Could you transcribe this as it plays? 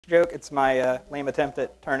joke. It's my lame attempt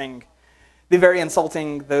at turning the very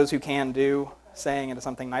insulting "those who can do" saying into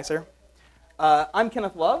something nicer. I'm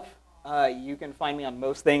Kenneth Love. You can find me on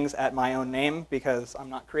most things at my own name because I'm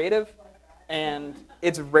not creative, and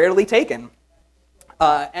it's rarely taken.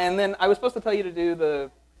 And then I was supposed to tell you to do the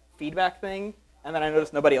feedback thing, and then I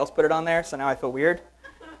noticed nobody else put it on there, so now I feel weird.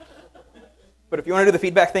 But if you want to do the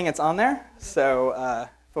feedback thing, it's on there, so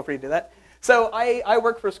feel free to do that. So I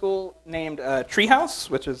work for a school named Treehouse,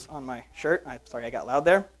 which is on my shirt. I'm sorry I got loud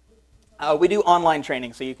there. We do online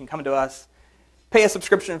training, so you can come to us, pay a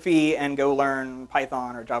subscription fee, and go learn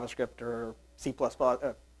Python or JavaScript or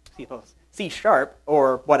C Sharp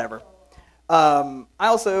or whatever. I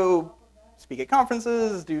also speak at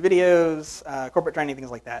conferences, do videos, corporate training, things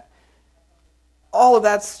like that. All of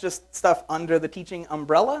that's just stuff under the teaching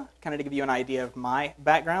umbrella, kind of to give you an idea of my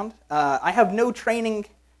background. I have no training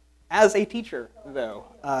as a teacher, though.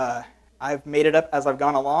 I've made it up as I've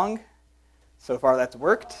gone along. So far, that's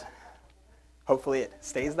worked. Hopefully, it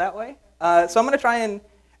stays that way. So I'm not going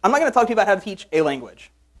to talk to you about how to teach a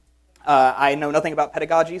language. I know nothing about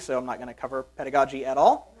pedagogy, so I'm not going to cover pedagogy at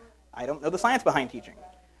all. I don't know the science behind teaching.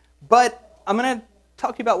 But I'm going to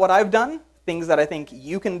talk to you about what I've done, things that I think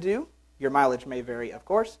you can do. Your mileage may vary, of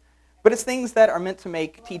course. But it's things that are meant to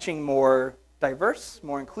make teaching more diverse,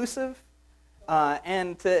 more inclusive,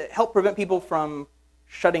 and to help prevent people from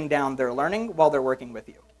shutting down their learning while they're working with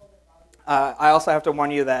you. I also have to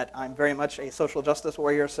warn you that I'm very much a social justice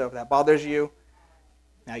warrior, so if that bothers you,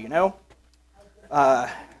 now you know.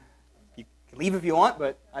 You can leave if you want,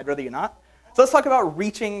 but I'd rather you not. So let's talk about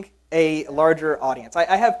reaching a larger audience.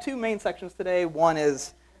 I have two main sections today. One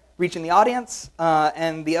is reaching the audience,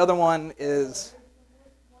 and the other one is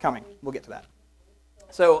coming. We'll get to that.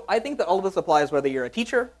 So I think that all of this applies whether you're a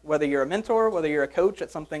teacher, whether you're a mentor, whether you're a coach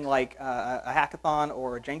at something like a hackathon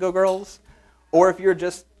or Django Girls, or if you're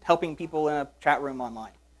just helping people in a chat room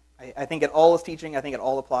online. I think it all is teaching. I think it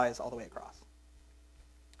all applies all the way across.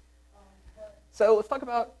 So let's talk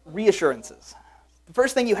about reassurances. The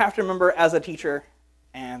first thing you have to remember as a teacher,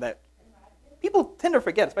 and that people tend to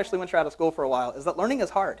forget, especially once you're out of school for a while, is that learning is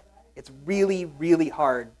hard. It's really, really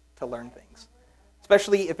hard to learn things,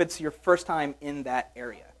 especially if it's your first time in that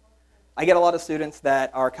area. I get a lot of students that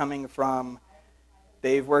are coming from,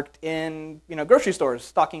 they've worked in grocery stores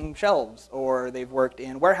stocking shelves, or they've worked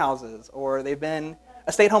in warehouses, or they've been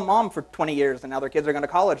a stay-at-home mom for 20 years and now their kids are going to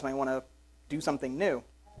college and they want to do something new.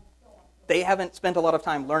 They haven't spent a lot of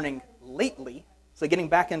time learning lately, so getting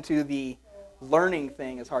back into the learning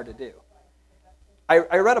thing is hard to do.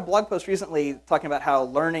 I read a blog post recently talking about how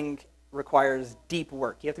learning requires deep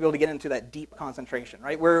work. You have to be able to get into that deep concentration,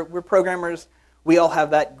 right? We're programmers. We all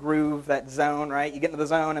have that groove, that zone, right? You get into the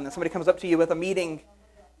zone, and then somebody comes up to you with a meeting,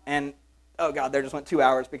 and, oh, God, there just went 2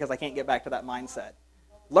 hours because I can't get back to that mindset.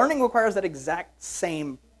 Learning requires that exact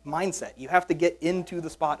same mindset. You have to get into the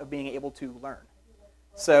spot of being able to learn.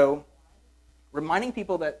 So reminding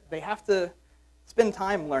people that they have to spend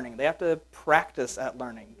time learning. They have to practice at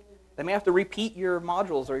learning. They may have to repeat your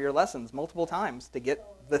modules or your lessons multiple times to get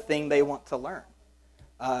the thing they want to learn.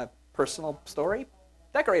 Personal story,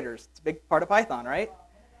 decorators. It's a big part of Python, right?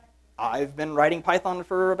 I've been writing Python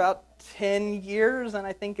for about 10 years, and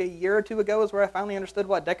I think a year or two ago is where I finally understood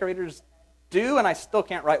what decorators do, and I still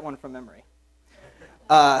can't write one from memory.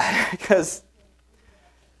 Because,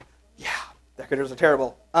 yeah, decorators are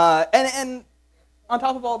terrible. And on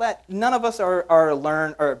top of all that, none of us are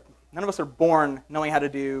born knowing how to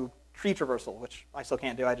do tree traversal, which I still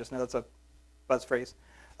can't do. I just know that's a buzz phrase.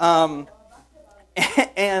 And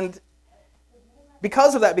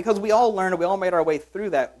because of that, because we all learned, we all made our way through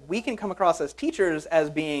that, we can come across as teachers as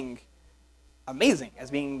being amazing, as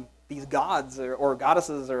being these gods or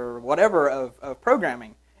goddesses or whatever of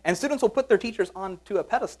programming. And students will put their teachers onto a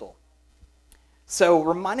pedestal. So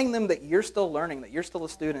reminding them that you're still learning, that you're still a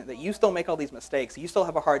student, that you still make all these mistakes, you still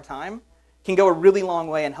have a hard time, can go a really long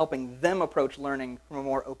way in helping them approach learning from a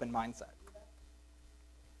more open mindset.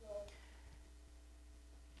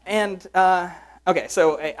 And, okay,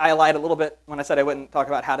 so I lied a little bit when I said I wouldn't talk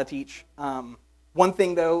about how to teach. One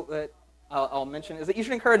thing, though, that I'll mention is that you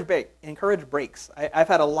should encourage breaks. I've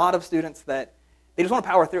had a lot of students that they just want to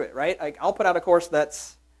power through it, right? Like, I'll put out a course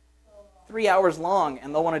that's 3 hours long,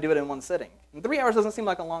 and they'll want to do it in one sitting. And 3 hours doesn't seem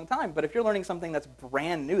like a long time, but if you're learning something that's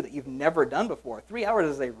brand new that you've never done before, 3 hours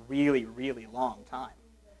is a really, really long time.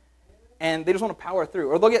 And they just want to power through.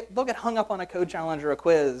 Or they'll get hung up on a code challenge or a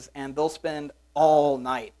quiz, and they'll spend all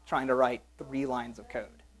night trying to write 3 lines of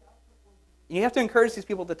code. And you have to encourage these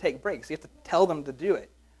people to take breaks. You have to tell them to do it.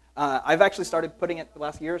 I've actually started putting it the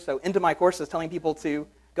last year or so into my courses, telling people to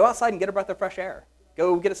go outside and get a breath of fresh air.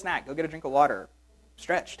 Go get a snack. Go get a drink of water.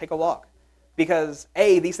 stretch, take a walk. Because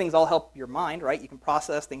A, these things all help your mind, right? You can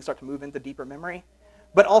process, things start to move into deeper memory.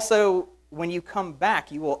 But also, when you come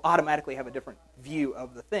back, you will automatically have a different view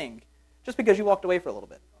of the thing just because you walked away for a little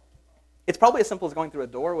bit. It's probably as simple as going through a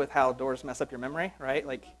door with how doors mess up your memory, right?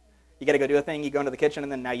 Like, you got to go do a thing, you go into the kitchen,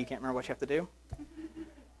 and then now you can't remember what you have to do.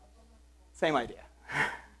 Same idea.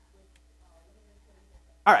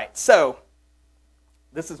 All right, so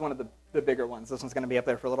this is one of the bigger ones. This one's going to be up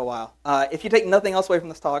there for a little while. If you take nothing else away from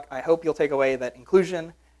this talk, I hope you'll take away that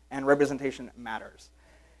inclusion and representation matters.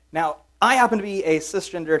 Now, I happen to be a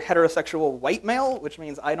cisgendered heterosexual white male, which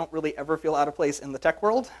means I don't really ever feel out of place in the tech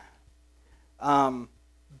world.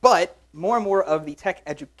 But more and more of the tech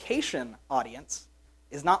education audience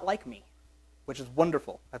is not like me, which is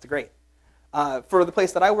wonderful. That's great. For the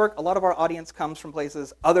place that I work, a lot of our audience comes from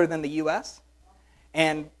places other than the US.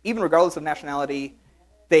 And even regardless of nationality,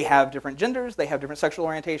 they have different genders, they have different sexual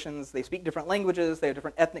orientations, they speak different languages, they have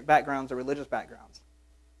different ethnic backgrounds or religious backgrounds.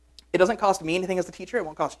 It doesn't cost me anything as a teacher, it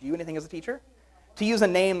won't cost you anything as a teacher, to use a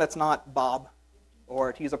name that's not Bob,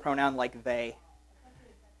 or to use a pronoun like they.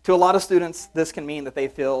 To a lot of students, this can mean that they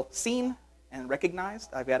feel seen and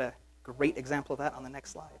recognized. I've got a great example of that on the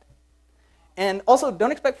next slide. And also,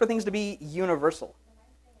 don't expect for things to be universal.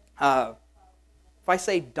 If I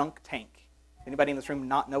say dunk tank, anybody in this room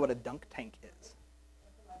not know what a dunk tank is?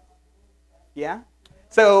 Yeah?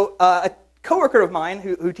 So a coworker of mine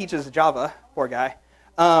who teaches Java, poor guy,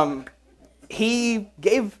 he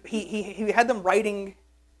had them writing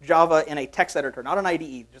Java in a text editor, not an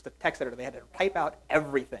IDE, just a text editor. They had to type out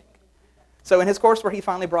everything. So in his course where he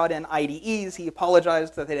finally brought in IDEs, he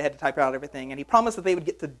apologized that they had to type out everything, and he promised that they would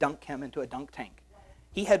get to dunk him into a dunk tank.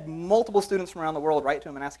 He had multiple students from around the world write to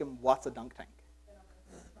him and ask him, what's a dunk tank?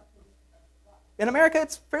 In America,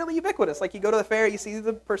 it's fairly ubiquitous. Like, you go to the fair, you see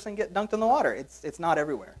the person get dunked in the water. It's not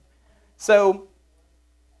everywhere. So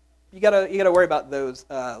you gotta worry about those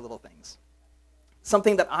little things.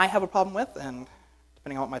 Something that I have a problem with, and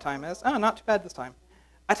depending on what my time is, not too bad this time.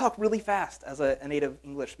 I talk really fast as a native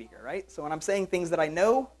English speaker, right? So when I'm saying things that I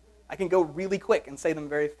know, I can go really quick and say them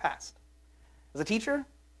very fast. As a teacher,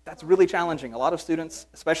 that's really challenging. A lot of students,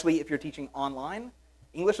 especially if you're teaching online,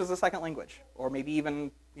 English is a second language, or maybe even,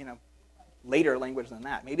 later language than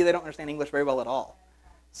that. Maybe they don't understand English very well at all.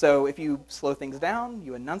 So if you slow things down,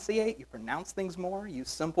 you enunciate, you pronounce things more, use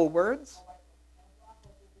simple words,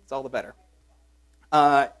 it's all the better.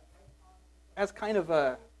 As kind of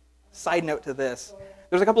a side note to this,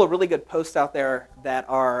 there's a couple of really good posts out there that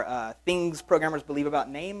are things programmers believe about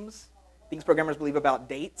names, things programmers believe about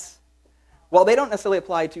dates. While they don't necessarily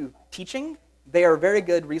apply to teaching, they are very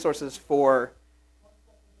good resources for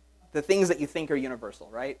the things that you think are universal,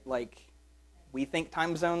 right? Like, we think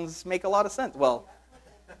time zones make a lot of sense. Well,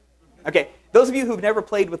 okay, those of you who've never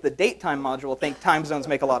played with the date time module think time zones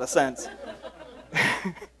make a lot of sense.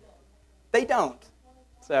 They don't.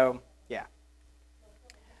 So, yeah.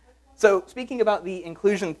 So, speaking about the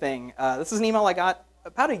inclusion thing, this is an email I got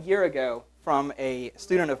about a year ago from a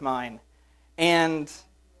student of mine. And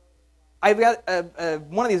I've got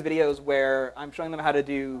one of these videos where I'm showing them how to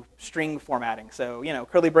do string formatting. So,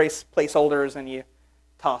 curly brace placeholders, and you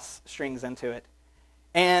toss strings into it.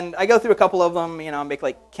 And I go through a couple of them, I make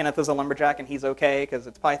like Kenneth is a lumberjack and he's okay because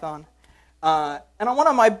it's Python. And on one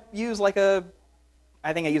of them I use I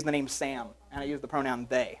think I use the name Sam, and I use the pronoun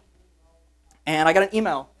they. And I got an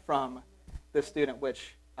email from this student,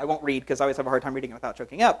 which I won't read because I always have a hard time reading it without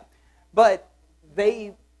choking up. But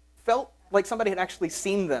they felt like somebody had actually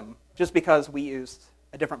seen them just because we used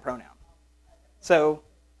a different pronoun. So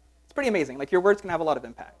it's pretty amazing. Like, your words can have a lot of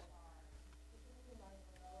impact.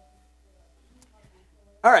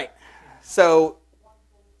 All right, so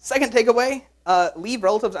second takeaway, leave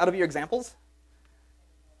relatives out of your examples.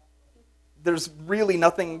 There's really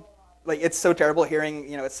nothing, it's so terrible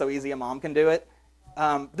hearing, it's so easy a mom can do it.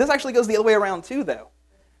 This actually goes the other way around too, though,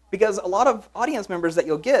 because a lot of audience members that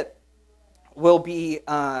you'll get will be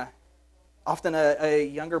often a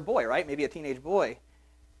younger boy, right? Maybe a teenage boy.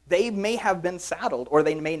 They may have been saddled, or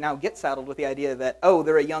they may now get saddled with the idea that, oh,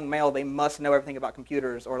 they're a young male, they must know everything about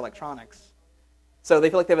computers or electronics. So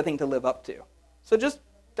they feel like they have a thing to live up to. So just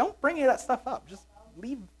don't bring any of that stuff up. Just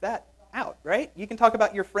leave that out, right? You can talk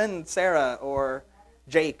about your friend Sarah or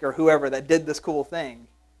Jake or whoever that did this cool thing,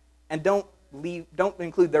 and don't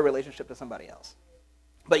include their relationship to somebody else.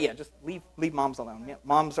 But yeah, just leave moms alone. Yeah,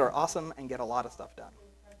 moms are awesome and get a lot of stuff done.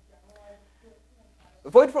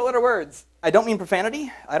 Avoid four-letter words. I don't mean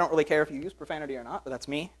profanity. I don't really care if you use profanity or not, but that's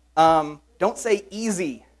me. Don't say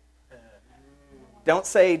easy. Don't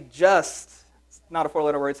say just. Not a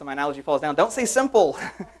four-letter word, so my analogy falls down. Don't say simple.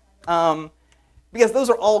 Because those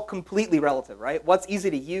are all completely relative, right? What's easy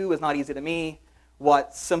to you is not easy to me.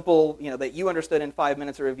 What's simple, that you understood in 5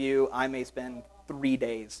 minutes of review, I may spend 3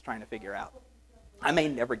 days trying to figure out. I may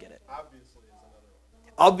never get it. Obviously is another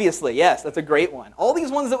one. Obviously, yes, that's a great one. All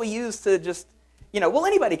these ones that we use to just, well,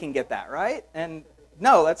 anybody can get that, right? And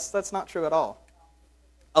no, that's not true at all.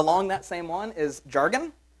 Along that same one is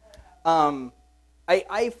jargon.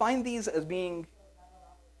 I find these as being,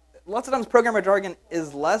 lots of times programmer jargon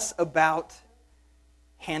is less about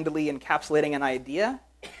handily encapsulating an idea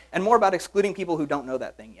and more about excluding people who don't know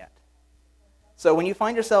that thing yet. So when you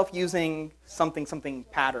find yourself using something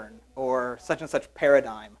pattern or such and such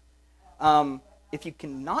paradigm, if you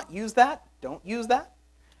cannot use that, don't use that.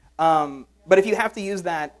 But if you have to use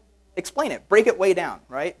that, explain it. Break it way down,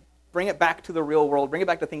 right? Bring it back to the real world. Bring it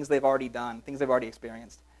back to things they've already done, things they've already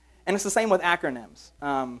experienced. And it's the same with acronyms.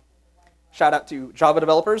 Shout out to Java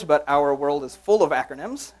developers, but our world is full of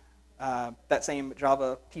acronyms. That same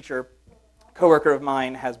Java teacher, coworker of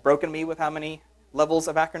mine, has broken me with how many levels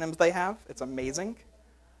of acronyms they have. It's amazing.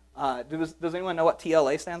 Does anyone know what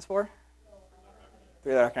TLA stands for?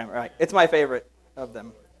 Three-letter acronym, right. It's my favorite of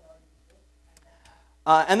them.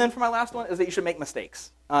 And then for my last one is that you should make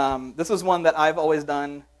mistakes. This is one that I've always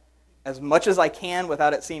done as much as I can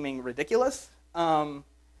without it seeming ridiculous.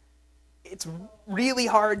 It's really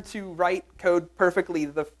hard to write code perfectly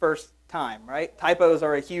the first time, right? Typos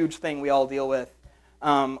are a huge thing we all deal with.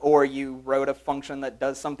 Or you wrote a function that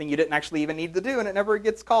does something you didn't actually even need to do and it never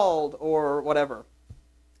gets called or whatever.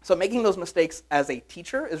 So making those mistakes as a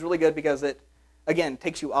teacher is really good because it, again,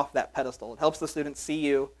 takes you off that pedestal. It helps the students see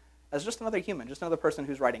you as just another human, just another person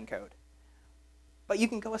who's writing code. But you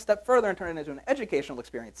can go a step further and turn it into an educational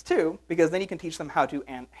experience too, because then you can teach them how to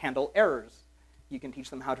handle errors. You can teach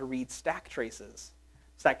them how to read stack traces.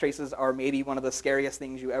 Stack traces are maybe one of the scariest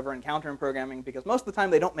things you ever encounter in programming because most of the time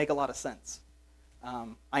they don't make a lot of sense.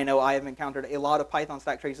 I know I have encountered a lot of Python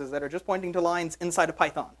stack traces that are just pointing to lines inside of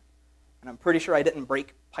Python. And I'm pretty sure I didn't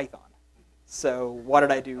break Python. So what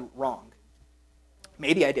did I do wrong?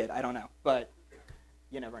 Maybe I did, I don't know, but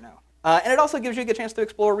you never know. And it also gives you a good chance to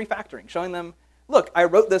explore refactoring, showing them, look, I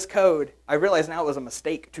wrote this code. I realize now it was a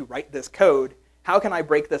mistake to write this code. How can I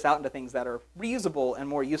break this out into things that are reusable and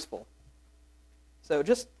more useful? So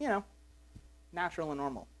just, natural and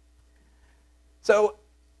normal. So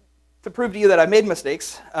to prove to you that I've made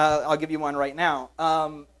mistakes, I'll give you one right now.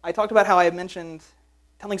 I talked about how I mentioned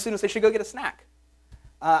telling students they should go get a snack.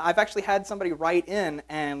 I've actually had somebody write in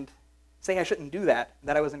and say I shouldn't do that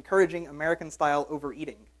I was encouraging American-style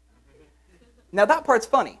overeating. Now that part's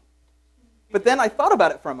funny, but then I thought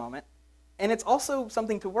about it for a moment, and it's also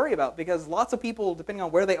something to worry about because lots of people, depending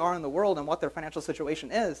on where they are in the world and what their financial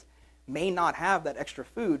situation is, may not have that extra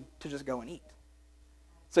food to just go and eat.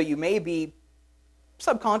 So you may be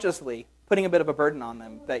subconsciously putting a bit of a burden on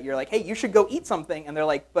them that you're like, hey, you should go eat something, and they're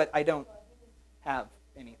like, but I don't have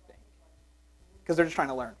anything. Because they're just trying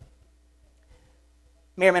to learn.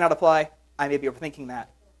 May or may not apply. I may be overthinking that,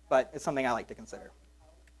 but it's something I like to consider.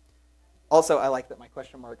 Also, I like that my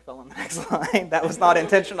question mark fell on the next line. That was not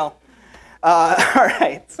intentional. All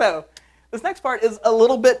right, so this next part is a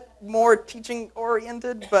little bit more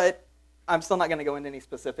teaching-oriented, but I'm still not going to go into any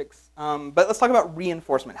specifics. But let's talk about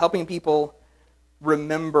reinforcement, helping people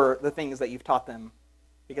remember the things that you've taught them,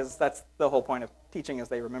 because that's the whole point of teaching is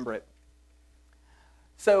they remember it.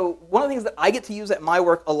 So one of the things that I get to use at my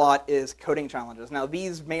work a lot is coding challenges. Now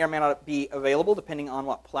these may or may not be available depending on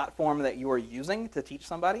what platform that you are using to teach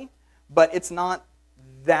somebody, but it's not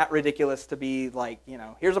that ridiculous to be like,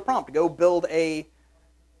 here's a prompt, go build a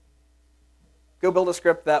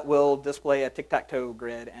script that will display a tic-tac-toe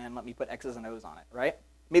grid and let me put X's and O's on it, right?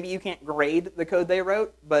 Maybe you can't grade the code they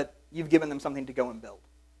wrote, but you've given them something to go and build.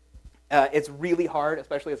 It's really hard,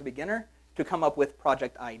 especially as a beginner, to come up with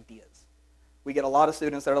project ideas. We get a lot of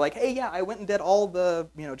students that are like, hey, yeah, I went and did all the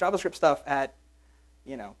JavaScript stuff at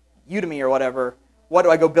Udemy or whatever. What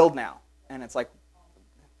do I go build now? And it's like,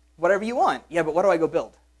 whatever you want. Yeah, but what do I go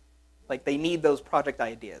build? Like they need those project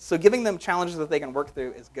ideas. So giving them challenges that they can work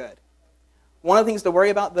through is good. One of the things to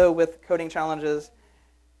worry about, though, with coding challenges,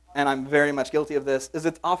 and I'm very much guilty of this, is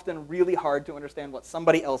it's often really hard to understand what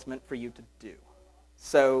somebody else meant for you to do.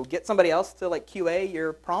 So get somebody else to QA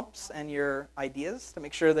your prompts and your ideas to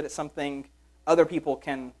make sure that it's something other people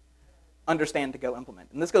can understand to go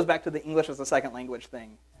implement. And this goes back to the English as a second language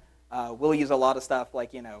thing. We'll use a lot of stuff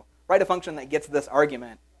like, write a function that gets this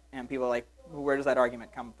argument, and people are like, well, where does that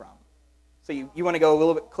argument come from? So you want to go a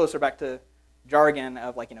little bit closer back to jargon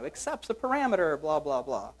of accepts a parameter, blah, blah,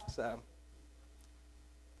 blah. So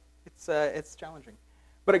it's challenging.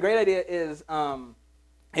 But a great idea is,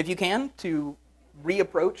 if you can, to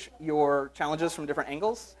reapproach your challenges from different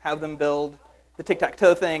angles. Have them build the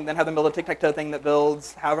tic-tac-toe thing, then have them build a tic-tac-toe thing that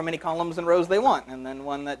builds however many columns and rows they want, and then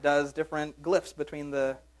one that does different glyphs between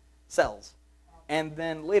the cells. And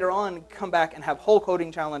then later on, come back and have whole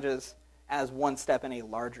coding challenges as one step in a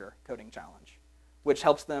larger coding challenge, which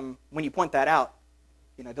helps them, when you point that out,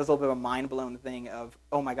 it does a little bit of a mind-blown thing of,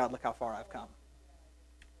 oh my God, look how far I've come.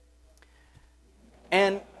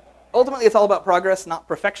 And ultimately, it's all about progress, not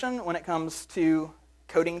perfection, when it comes to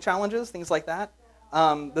coding challenges, things like that.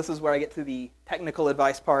 This is where I get to the technical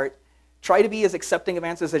advice part. Try to be as accepting of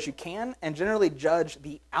answers as you can, and generally judge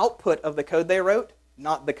the output of the code they wrote,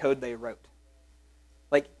 not the code they wrote.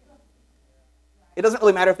 Like, it doesn't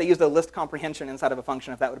really matter if they used a list comprehension inside of a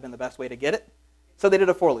function if that would have been the best way to get it. So they did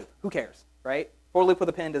a for loop. Who cares, right? For loop with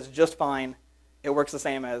append is just fine. It works the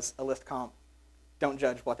same as a list comp. Don't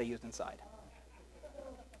judge what they used inside.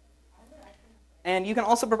 And you can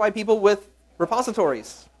also provide people with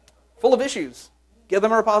repositories full of issues. Give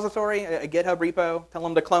them a repository, a GitHub repo, tell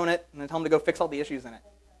them to clone it, and then tell them to go fix all the issues in it,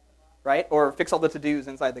 right? Or fix all the to-dos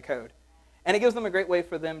inside the code. And it gives them a great way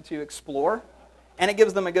for them to explore, and it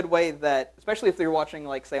gives them a good way that, especially if they're watching,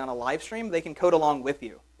 like, say, on a live stream, they can code along with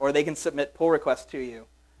you, or they can submit pull requests to you,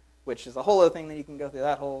 which is a whole other thing that you can go through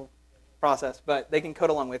that whole process, but they can code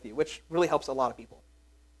along with you, which really helps a lot of people.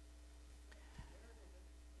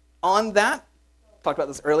 On that, talked about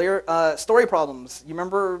this earlier, story problems. You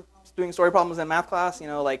remember doing story problems in math class?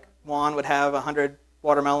 Like Juan would have 100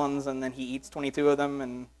 watermelons and then he eats 22 of them,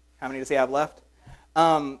 and how many does he have left?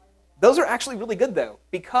 Those are actually really good though,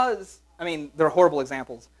 because, they're horrible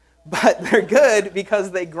examples, but they're good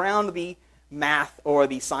because they ground the math or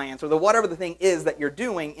the science or the whatever the thing is that you're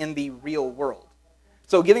doing in the real world.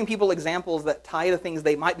 So giving people examples that tie to things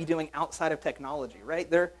they might be doing outside of technology, right?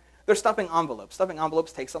 They're stuffing envelopes. Stuffing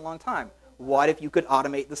envelopes takes a long time. What if you could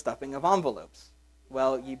automate the stuffing of envelopes?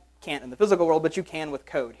 Well, you can't in the physical world, but you can with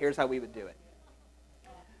code. Here's how we would do it.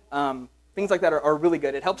 Things like that are really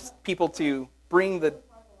good. It helps people to bring the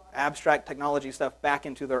abstract technology stuff back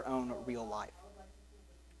into their own real life.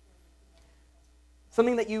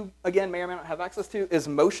 Something that you, again, may or may not have access to is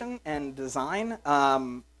motion and design.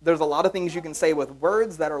 There's a lot of things you can say with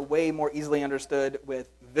words that are way more easily understood with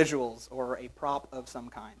visuals or a prop of some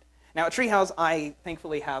kind. Now at Treehouse, I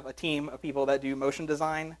thankfully have a team of people that do motion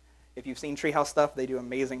design. If you've seen Treehouse stuff, they do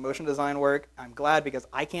amazing motion design work. I'm glad because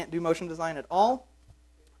I can't do motion design at all.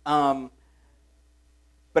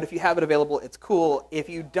 But if you have it available, it's cool. If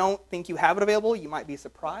you don't think you have it available, you might be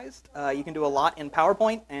surprised. You can do a lot in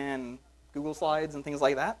PowerPoint and Google Slides and things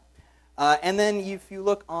like that. And then if you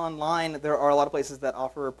look online, there are a lot of places that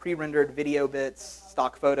offer pre-rendered video bits,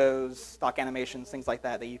 stock photos, stock animations, things like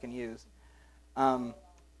that you can use.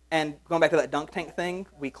 And going back to that dunk tank thing,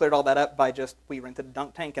 we cleared all that up by we rented a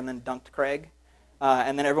dunk tank and then dunked Craig.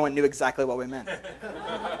 And then everyone knew exactly what we meant.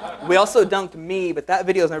 We also dunked me, but that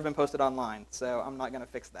video has never been posted online, so I'm not going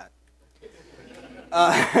to fix that.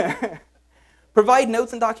 Provide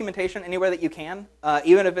notes and documentation anywhere that you can,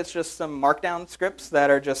 even if it's just some markdown scripts that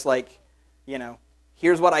are just like,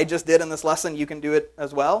 here's what I just did in this lesson, you can do it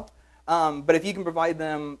as well. But if you can provide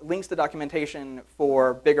them links to documentation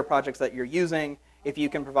for bigger projects that you're using, if you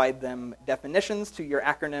can provide them definitions to your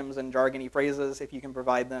acronyms and jargony phrases, if you can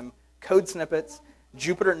provide them code snippets.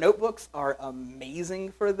 Jupyter notebooks are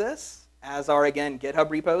amazing for this, as are, again,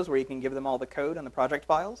 GitHub repos where you can give them all the code and the project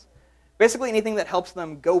files. Basically anything that helps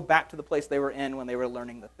them go back to the place they were in when they were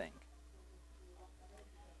learning the thing.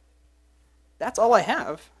 That's all I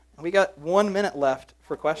have. We got 1 minute left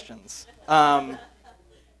for questions. I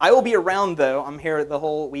will be around, though. I'm here the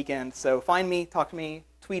whole weekend, so find me, talk to me,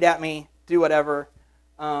 tweet at me, do whatever.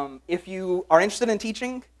 If you are interested in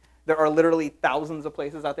teaching, there are literally thousands of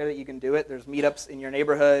places out there that you can do it. There's meetups in your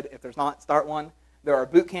neighborhood. If there's not, start one. There are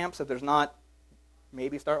boot camps. If there's not,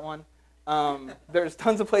 maybe start one. There's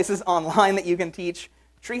tons of places online that you can teach.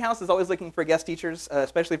 Treehouse is always looking for guest teachers,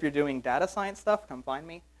 especially if you're doing data science stuff. Come find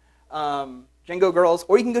me. Django Girls,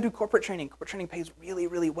 or you can go do corporate training. Corporate training pays really,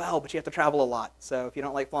 really well, but you have to travel a lot. So if you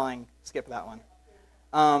don't like flying, skip that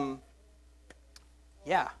one.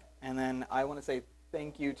 Yeah, and then I want to say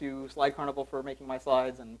thank you to Slide Carnival for making my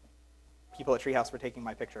slides and people at Treehouse for taking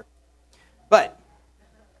my picture. But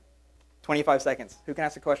 25 seconds. Who can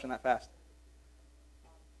ask a question that fast?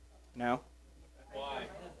 No? Why?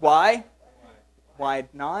 Why? Why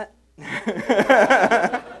not?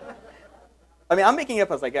 I mean, I'm making it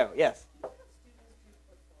up as I go. Yes.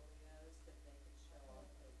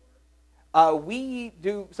 We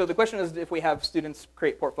do, so the question is if we have students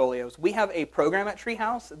create portfolios. We have a program at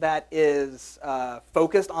Treehouse that is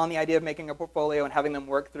focused on the idea of making a portfolio and having them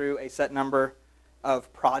work through a set number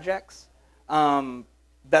of projects.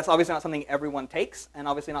 That's obviously not something everyone takes, and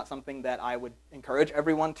obviously not something that I would encourage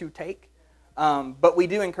everyone to take. But we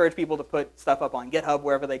do encourage people to put stuff up on GitHub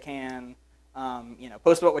wherever they can.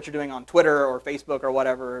 Post about what you're doing on Twitter or Facebook or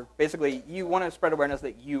whatever. Basically, you want to spread awareness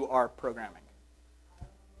that you are programming.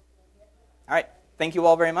 All right. Thank you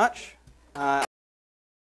all very much.